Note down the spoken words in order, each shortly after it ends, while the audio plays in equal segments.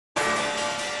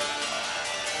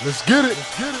Let's get it.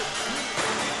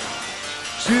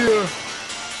 Chill.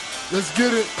 Let's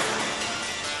get it.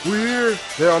 We here.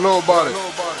 They don't know about it.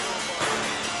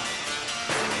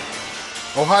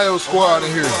 Ohio squad in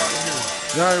here.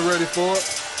 Y'all ain't ready for it.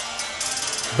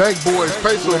 Bank boys,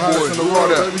 peso boys, we all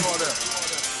that.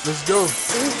 Let's go.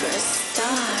 Superstar.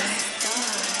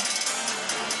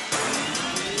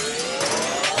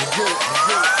 Let's get it.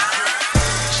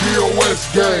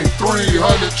 GOS gang,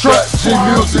 300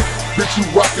 TrapGmusic. Bitch, you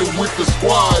rockin' with the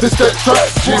squad. This that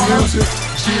TrapGmusic.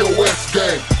 GOS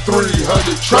gang,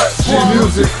 300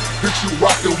 TrapGmusic. Bitch, you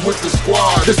rockin' with the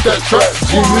squad. This that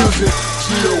TrapGmusic.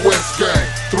 GOS gang,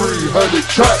 300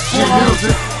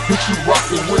 TrapGmusic. Bitch, you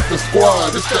rockin' with the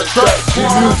squad. This that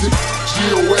TrapGmusic.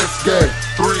 GOS gang,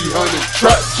 300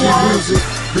 TrapGmusic.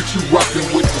 Bitch, you rockin'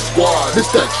 with the squad.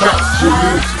 This that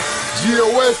TrapGmusic.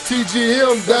 GOS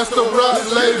TGM, that's the rap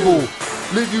label.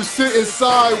 Leave you sitting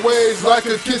sideways like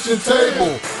a kitchen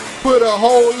table. Put a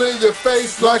hole in your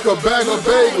face like a bag of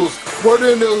bagels. Word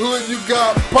in the hood, you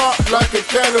got popped like a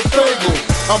can of bagels.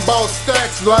 I'm about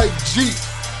stacks like Jeep,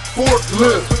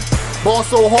 forklift. Ball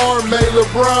so hard, made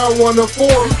LeBron wanna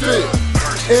forfeit.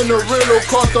 In the rental,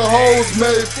 caught the hoes,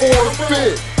 made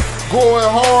forfeit. Going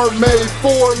hard, made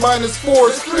 4 minus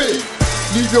 4 spit.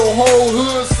 Leave your whole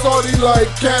hood salty like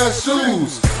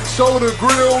cashews. Shoulder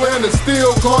grill and it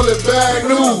still call it bad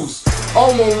news.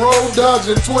 On the road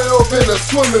dodging 12 in a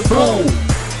swimming pool.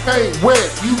 Ain't wet,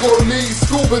 you gon' need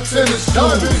scuba tennis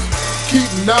shoes.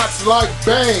 Keep knots like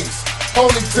bangs,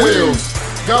 ponytails.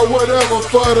 Got whatever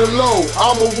for the low,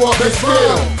 I'ma walk and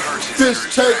scale. Fish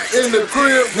tank in the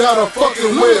crib, got a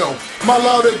fucking whale. My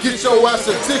law to get your ass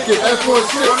a ticket, that's what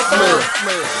shit smell.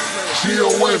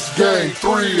 GOS gang,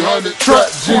 300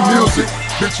 TrapGmusic.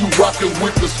 Bitch, you rockin'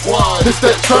 with the squad. This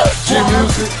that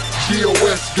TrapGmusic.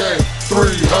 GOS gang,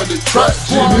 300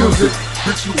 TrapGmusic.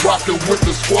 Bitch, you rockin' with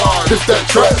the squad. This that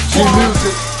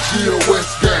TrapGmusic. GOS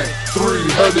gang,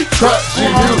 300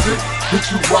 TrapGmusic. Bitch,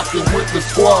 you rockin' with the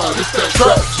squad. This that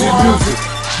TrapGmusic.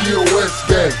 GOS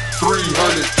gang,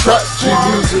 300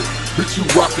 TrapGmusic. Bitch, you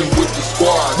rockin' with the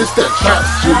squad. This that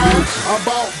TrapGmusic. I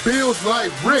bought bills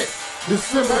like rent.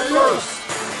 December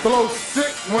 1st, flow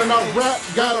sick when I rap,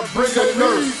 gotta bring a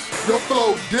nurse. Your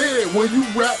flow dead when you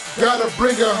rap, gotta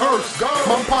bring a hearse.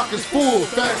 My pocket's full,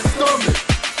 fat stomach,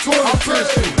 20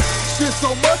 tissue. Shit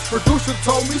so much, producer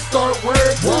told me start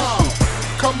wearing tissue.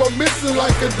 Come up missing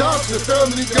like a doctor,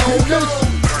 family gon' miss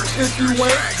you. If you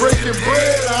ain't breaking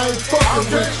bread, I ain't fucking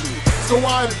with you. So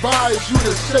I advise you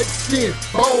to shake skin,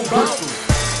 bone bristles.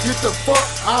 Get the fuck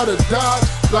out of Dodge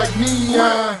like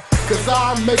Neon. Cause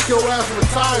I'll make your ass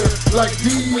retire like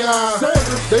Dion.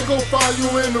 They gon' find you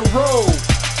in the road,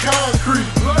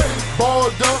 concrete,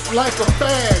 balled up like a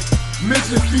fag,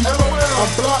 midget feet.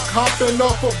 I'm block hopping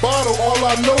off a bottle, all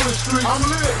I know is streets. I'm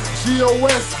lit.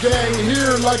 GOS gang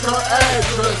here like our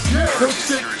address. Them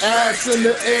chick ass in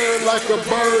the air like a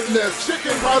bird nest.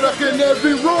 Chicken product in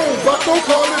every room, but don't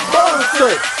call it bird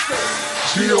sex.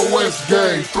 GOS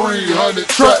gang, 300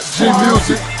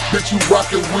 TrapGmusic. Bitch, you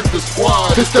rockin' with the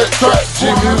squad. This that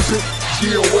TrapGmusic.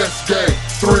 GOS gang,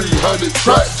 300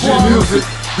 TrapGmusic.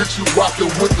 Bitch, you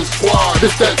rockin' with the squad.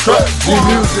 This that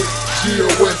TrapGmusic.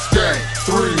 GOS gang,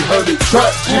 300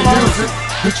 TrapGmusic.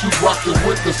 Bitch, you rockin'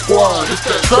 with the squad. This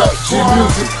that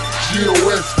TrapGmusic.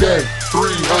 GOS gang,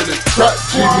 300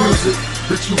 TrapGmusic.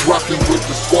 Bitch, you rockin' with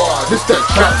the squad. This that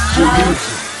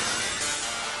TrapGmusic.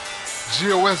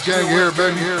 GOS gang here,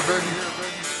 baby.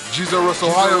 Jesus Russ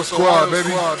Ohio squad,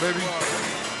 baby.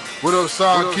 What up,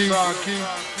 Key? You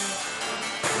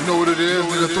know what it is,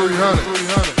 nigga, 300.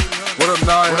 What up,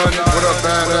 900? What up,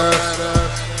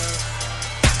 Badass?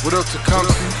 What up,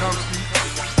 Tecumseh?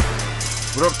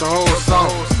 What up, the whole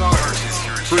South?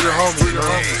 Free the homies, man.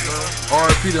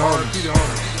 R.I.P. the homies.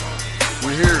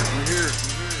 We here.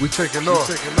 We taking off.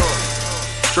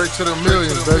 Straight to the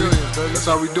millions, baby. That's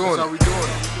how we doing it.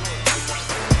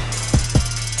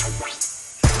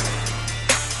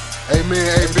 Amen,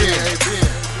 amen.